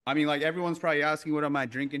I mean, like everyone's probably asking, what am I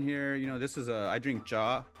drinking here? This is I drink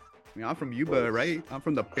cha. I mean, I'm from Yuba, Course. right? I'm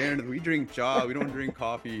from the Band. We drink cha. We don't drink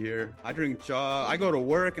coffee here. I drink cha. I go to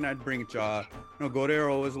work and I drink cha.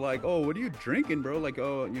 Godero is like, oh, what are you drinking, bro? Like,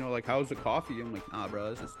 oh, like, how's the coffee? I'm like, nah, bro,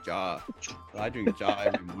 this is cha. I drink cha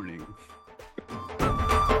every morning.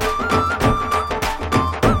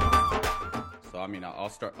 So I mean, I'll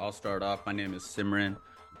start off. My name is Simran.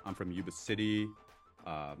 I'm from Yuba City.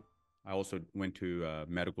 Uh, I also went to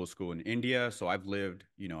medical school in India. So I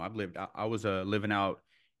was living out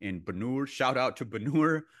in Banur. Shout out to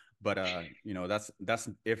Banur. But that's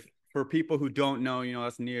if for people who don't know,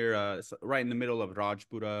 that's near it's right in the middle of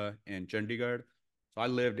Rajpura and Chandigarh. So I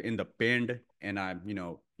lived in the Pind,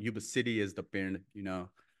 and Yuba City is the Pind.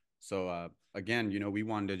 So again, we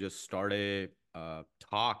wanted to just start a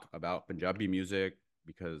talk about Punjabi music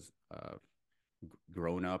because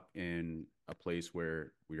grown up in a place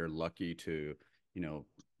where we are lucky to, you know,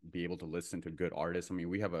 be able to listen to good artists. I mean,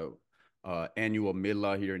 we have a annual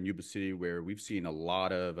Mila here in Yuba City where we've seen a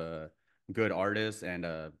lot of good artists, and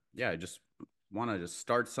yeah, I just want to just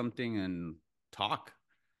start something and talk.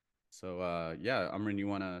 So yeah, Amrin, you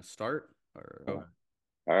want to start or?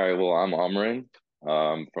 All right, well, I'm Amrin,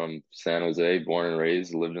 from San Jose, born and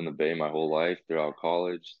raised, lived in the Bay my whole life throughout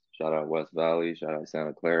college. Shout out West Valley, shout out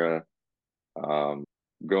Santa Clara. Um,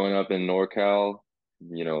 Growing up in NorCal,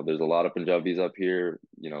 there's a lot of Punjabis up here,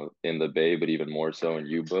 in the Bay, but even more so in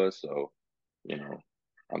Yuba. So, you know,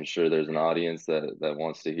 I'm sure there's an audience that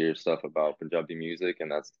wants to hear stuff about Punjabi music,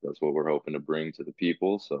 and that's what we're hoping to bring to the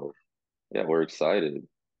people. So, yeah, we're excited.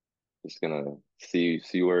 Just gonna see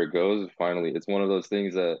where it goes. Finally, it's one of those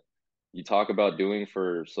things that you talk about doing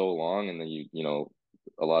for so long, and then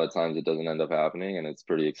a lot of times it doesn't end up happening, and it's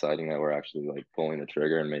pretty exciting that we're actually like pulling the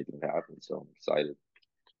trigger and making it happen. So I'm excited.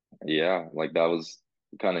 Yeah, like that was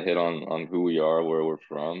kind of hit on who we are, where we're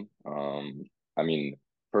from. I mean,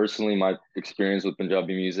 personally, my experience with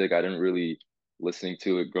Punjabi music, I didn't really listening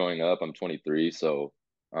to it growing up. I'm 23, so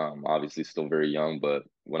obviously still very young. But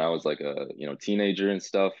when I was like a teenager and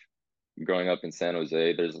stuff, growing up in San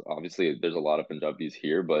Jose, there's a lot of Punjabis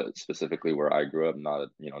here, but specifically where I grew up, not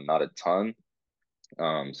a ton.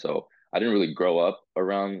 So I didn't really grow up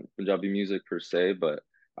around Punjabi music per se, but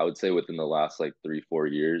I would say within the last like 3, 4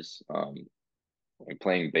 years, like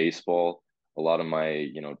playing baseball, a lot of my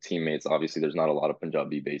teammates, obviously there's not a lot of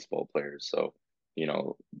Punjabi baseball players, so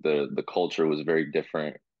the culture was very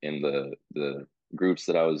different in the groups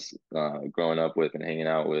that I was growing up with and hanging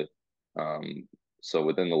out with. So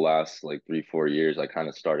within the last like 3, 4 years, I kind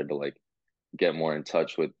of started to like get more in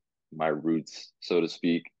touch with my roots, so to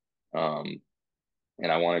speak. Um, and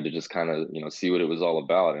I wanted to just kind of, see what it was all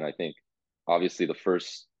about. And I think obviously the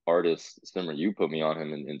first artist, Simmer, you put me on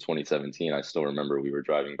him in 2017. I still remember we were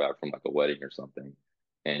driving back from like a wedding or something,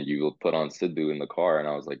 and you put on Sidhu in the car, and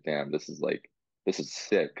I was like, damn, this is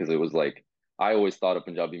sick. Cause it was like, I always thought of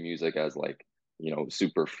Punjabi music as like,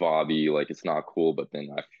 super fobby, like it's not cool. But then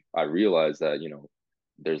I realized that,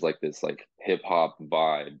 there's like this like hip hop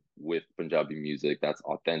vibe with Punjabi music that's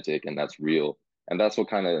authentic and that's real, and that's what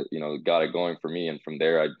kind of got it going for me. And from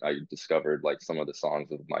there I discovered like some of the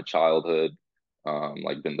songs of my childhood,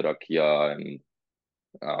 like Bindrakia and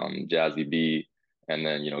Jazzy B, and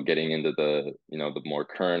then getting into the more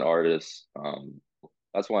current artists.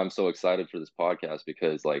 That's why I'm so excited for this podcast,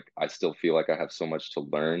 because like I still feel like I have so much to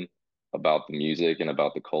learn about the music and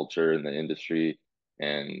about the culture and the industry.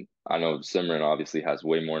 And I know Simran obviously has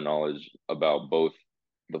way more knowledge about both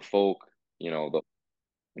the folk,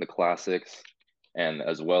 the classics, and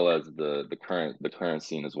as well as the current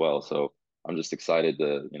scene as well. So I'm just excited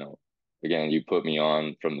to, again, you put me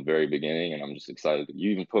on from the very beginning, and I'm just excited that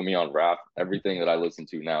you even put me on rap. Everything that I listen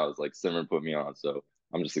to now is like Simmer put me on. So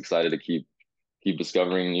I'm just excited to keep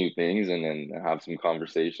discovering new things and then have some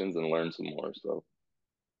conversations and learn some more. So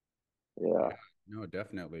yeah. Yeah, no,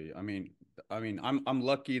 definitely. I'm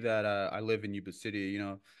lucky that I live in Yuba City.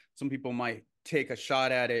 Some people might take a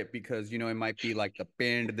shot at it because it might be like the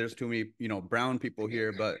band. There's too many brown people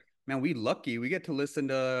here, but man, we lucky. We get to listen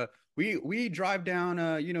to. We drive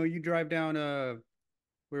down. You drive down.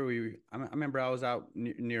 Where we? I remember I was out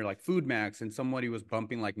near like Food Max, and somebody was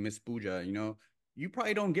bumping like Miss Pooja. You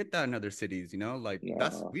probably don't get that in other cities. Like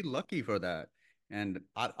that's No. we lucky for that. And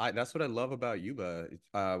I that's what I love about Yuba.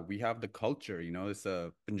 We have the culture, it's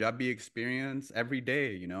a Punjabi experience every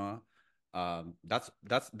day,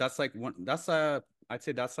 that's like one that's I'd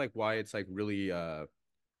say that's like why it's like really uh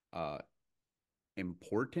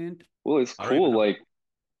important. Well, it's I don't even cool. know. Like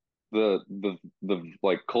the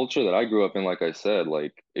like culture that I grew up in, like I said,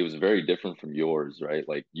 like it was very different from yours, right?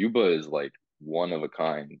 Like Yuba is like one of a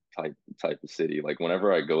kind type of city. Like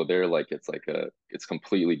whenever I go there, like it's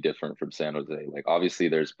completely different from San Jose. Like obviously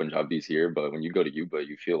there's Punjabis here, but when you go to Yuba,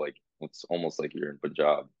 you feel like it's almost like you're in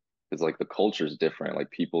Punjab. Because like the culture is different.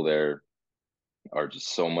 Like people there are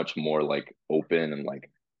just so much more like open and like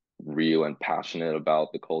real and passionate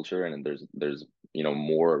about the culture, and there's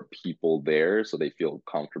more people there, so they feel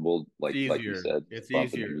comfortable, It's like you easier. said, just It's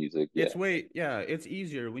bumping the easier. music. Yeah, It's way, yeah, it's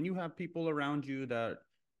easier when you have people around you that,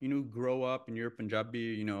 grow up and you're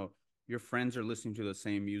Punjabi, your friends are listening to the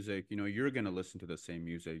same music, you're gonna listen to the same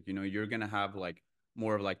music, you're gonna have like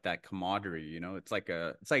more of like that camaraderie, it's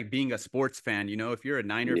like being a sports fan, if you're a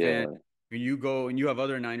Niner fan yeah, and you go and you have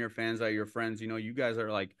other Niner fans that are your friends, you guys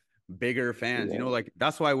are like bigger fans, yeah, like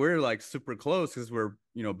that's why we're like super close because we're,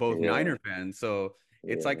 both yeah, Niner fans. So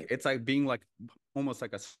yeah, it's like being like almost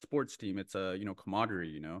like a sports team. It's a,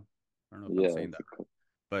 camaraderie, I don't know if I'm yeah. saying that,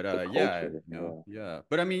 but The yeah, culture. Yeah, yeah.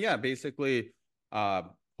 But I mean, yeah, basically, uh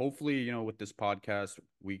hopefully, with this podcast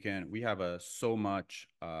we have a so much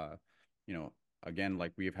you know, again,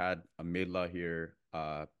 like we've had a Midla here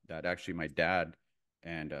that actually my dad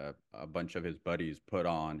and a bunch of his buddies put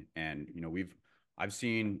on, and I've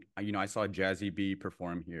seen, I saw Jazzy B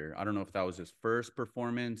perform here. I don't know if that was his first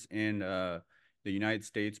performance in the United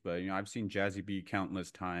States, but I've seen Jazzy B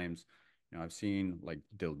countless times. I've seen like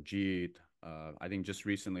Diljit. I think just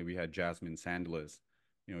recently we had Jasmine Sandless.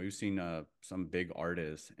 We've seen some big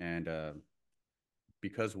artists, and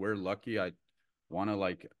because we're lucky, I want to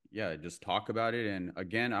like, yeah, just talk about it. And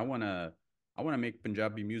again, I want to make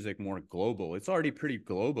Punjabi music more global. It's already pretty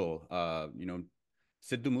global.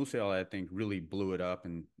 Sidhu Moosewala, I think, really blew it up,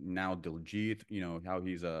 and now Diljit, how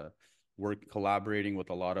he's work collaborating with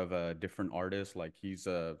a lot of different artists. Like he's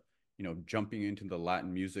jumping into the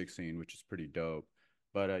Latin music scene, which is pretty dope.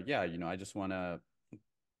 But yeah, I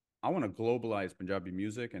want to globalize Punjabi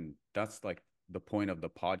music, and that's like the point of the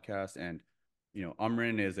podcast. And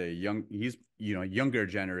Amrin is he's younger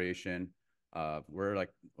generation. We're like,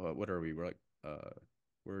 what are we?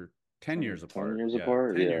 We're 10 years 10 apart. years Yeah,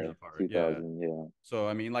 apart. 10 years Yeah, apart. Yeah. 2000. Yeah, So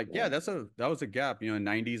I mean, like, yeah, yeah, that was a gap. In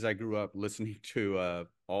 '90s, I grew up listening to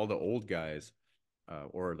all the old guys,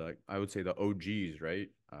 or like I would say the OGs, right?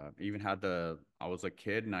 Even had I was a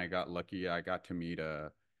kid and I got lucky. I got to meet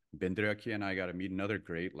Bindraki, and I got to meet another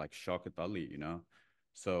great like Shaukat Ali.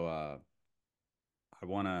 So I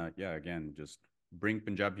want to, yeah, again, just bring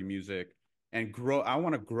Punjabi music and grow. I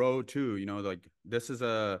want to grow too. Like this is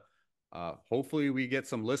hopefully we get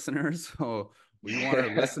some listeners. So we want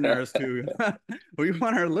our listeners to, we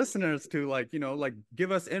want our listeners to like, like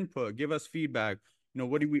give us input, give us feedback.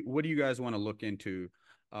 What do you guys want to look into?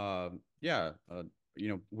 Yeah.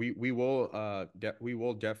 We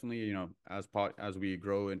will definitely, as we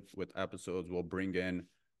grow in with episodes, we'll bring in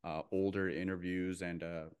older interviews and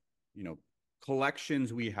you know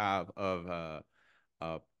collections we have of uh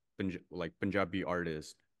like Punjabi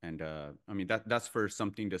artists, and I mean that's for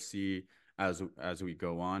something to see as we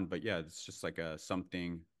go on. But yeah, it's just like a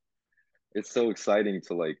something. it's so exciting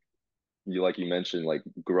to like you mentioned, like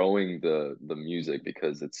growing the music,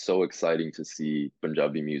 because it's so exciting to see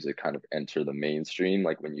Punjabi music kind of enter the mainstream.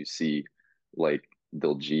 Like when you see like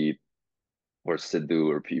Diljit or Sidhu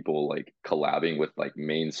or people like collabing with like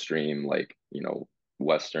mainstream, like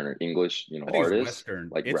Western or English, I think it's artists, Western.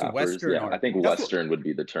 like It's rappers. Western Yeah, I art. think That's what Western would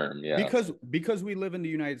be the term. Yeah, because we live in the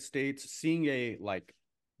United States, seeing a like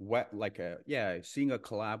seeing a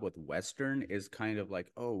collab with Western is kind of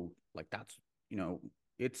like, oh, like that's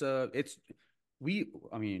it's we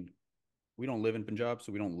I mean we don't live in Punjab,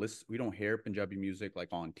 so we don't hear Punjabi music like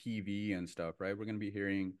on TV and stuff, right? We're gonna be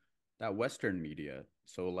hearing that Western media.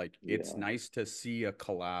 So like it's yeah, nice to see a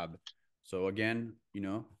collab. So again, we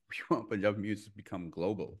want Punjabi music to become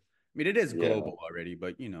global. I mean, it is yeah. global already,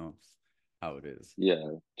 but how it is. Yeah,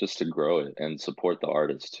 just to grow it and support the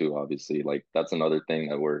artists too, obviously. Like that's another thing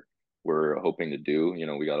that we're hoping to do.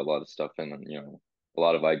 We got a lot of stuff and a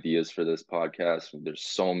lot of ideas for this podcast. There's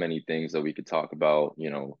so many things that we could talk about.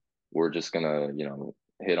 We're just gonna,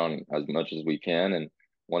 hit on as much as we can. And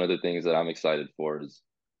one of the things that I'm excited for is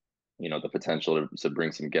the potential to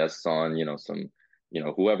bring some guests on, some,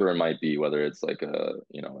 whoever it might be, whether it's like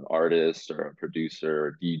an artist or a producer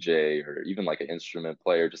or DJ or even like an instrument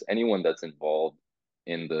player, just anyone that's involved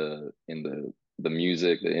in the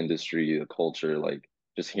music, the industry, the culture, like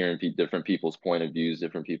just hearing different people's point of views,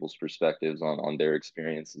 different people's perspectives on their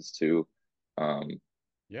experiences too. Um,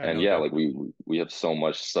 Yeah, and no, yeah, like we definitely. we have so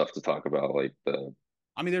much stuff to talk about, like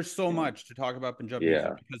I mean, there's so you know, much to talk about Punjab music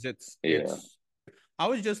yeah, because yeah, it's I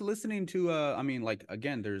was just listening to I mean, like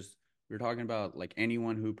again, we're talking about like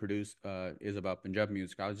anyone who produced is about Punjab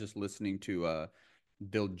music. I was just listening to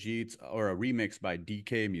Diljit's or a remix by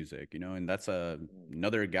DK Music, and that's Mm.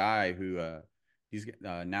 another guy who he's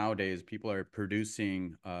nowadays people are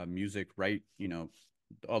producing music, right?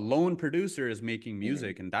 A lone producer is making Mhm.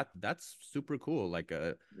 music, and that's super cool. Like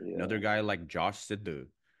another Yeah, guy like Josh Sidhu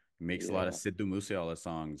makes a lot of yeah, Sidhu Musiala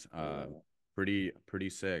songs. yeah, Pretty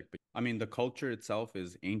sick. But I mean, the culture itself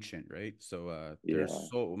is ancient, right? So yeah,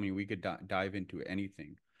 I mean, we could dive into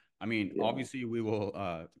anything. I mean, yeah. obviously we will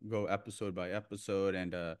go episode by episode,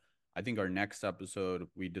 and I think our next episode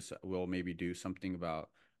we'll maybe do something about,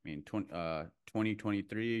 I mean,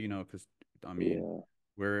 2023, because I mean, Yeah,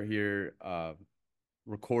 we're here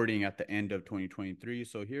recording at the end of 2023.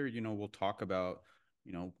 So here, we'll talk about,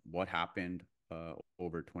 what happened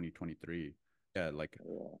over 2023. Yeah, like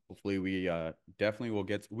yeah. hopefully we'll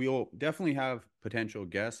definitely have potential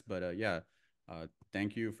guests, but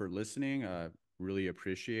thank you for listening. Really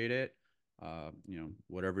appreciate it.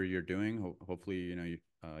 Whatever you're doing, hopefully,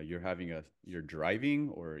 you're driving,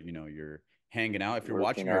 or, you're hanging out.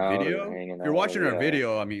 Working out or If hanging you're out. watching our Yeah,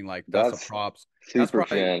 video, I mean, like that's a that's props. That's super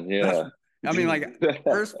probably fan. that's Yeah, I mean, like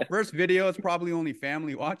first video, it's probably only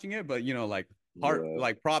family watching it, but like yeah,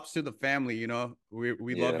 like props to the family,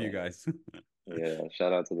 we love you yeah, guys. yeah.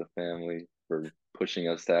 Shout out to the family for pushing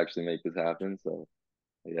us to actually make this happen. So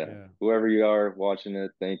yeah, Yeah, whoever you are watching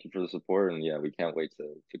it, thank you for the support, and yeah, we can't wait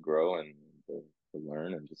to grow and to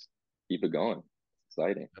learn and just keep it going. It's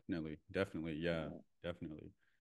exciting. definitely. Yeah, Yeah. definitely.